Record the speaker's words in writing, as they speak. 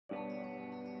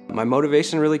My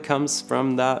motivation really comes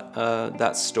from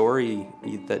that story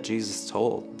that Jesus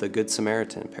told, the Good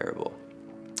Samaritan parable.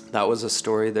 That was a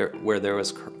story where there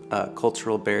was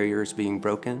cultural barriers being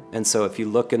broken. And so if you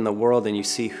look in the world and you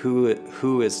see who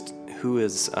is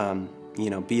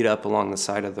beat up along the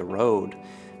side of the road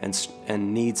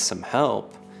and needs some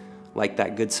help, like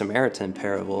that Good Samaritan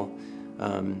parable,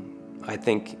 I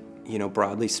think,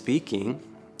 broadly speaking,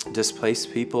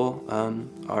 displaced people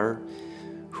are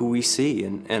who we see.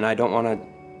 And I don't want to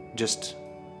just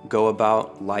go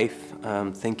about life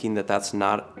thinking that that's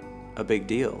not a big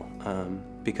deal,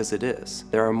 because it is.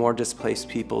 There are more displaced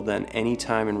people than any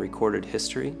time in recorded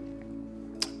history.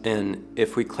 And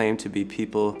if we claim to be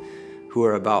people who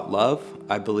are about love,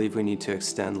 I believe we need to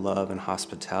extend love and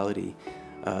hospitality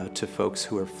to folks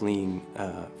who are fleeing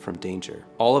from danger.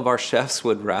 All of our chefs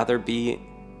would rather be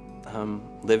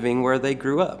living where they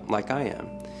grew up, like I am.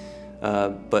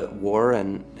 But war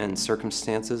and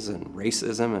circumstances and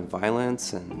racism and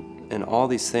violence and all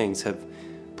these things have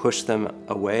pushed them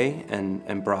away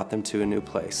and brought them to a new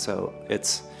place. So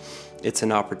it's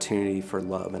an opportunity for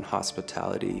love and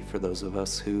hospitality for those of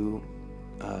us who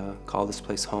call this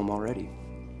place home already.